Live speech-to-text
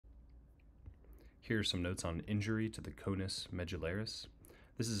Here are some notes on injury to the conus medullaris.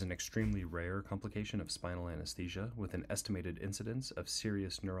 This is an extremely rare complication of spinal anesthesia with an estimated incidence of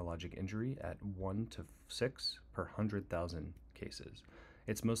serious neurologic injury at 1 to 6 per 100,000 cases.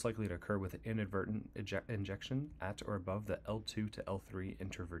 It's most likely to occur with an inadvertent injection at or above the L2 to L3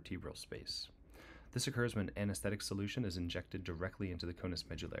 intervertebral space. This occurs when anesthetic solution is injected directly into the conus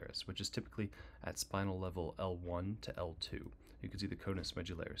medullaris, which is typically at spinal level L1 to L2. You can see the conus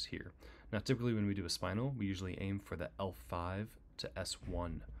medullaris here. Now, typically when we do a spinal, we usually aim for the L5 to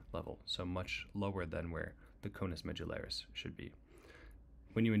S1 level, so much lower than where the conus medullaris should be.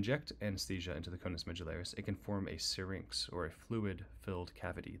 When you inject anesthesia into the conus medullaris, it can form a syrinx, or a fluid-filled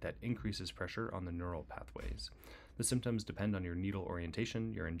cavity that increases pressure on the neural pathways. The symptoms depend on your needle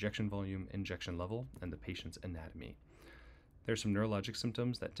orientation, your injection volume, injection level, and the patient's anatomy. There are some neurologic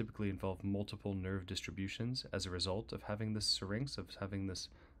symptoms that typically involve multiple nerve distributions as a result of having this syrinx, of having this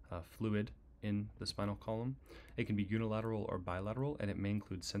fluid in the spinal column. It can be unilateral or bilateral, and it may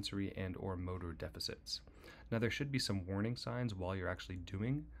include sensory and or motor deficits. Now, there should be some warning signs while you're actually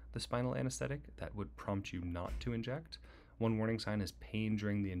doing the spinal anesthetic that would prompt you not to inject. One warning sign is pain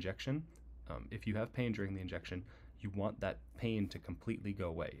during the injection. If you have pain during the injection, you want that pain to completely go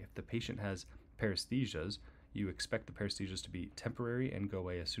away. If the patient has paresthesias, you expect the paresthesias to be temporary and go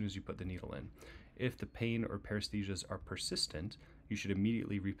away as soon as you put the needle in. If the pain or paresthesias are persistent, you should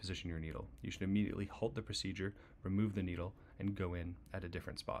immediately reposition your needle. You should immediately halt the procedure, remove the needle, and go in at a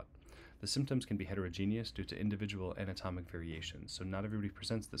different spot. The symptoms can be heterogeneous due to individual anatomic variations, so not everybody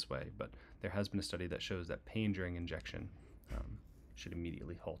presents this way, but there has been a study that shows that pain during injection should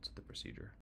immediately halt the procedure.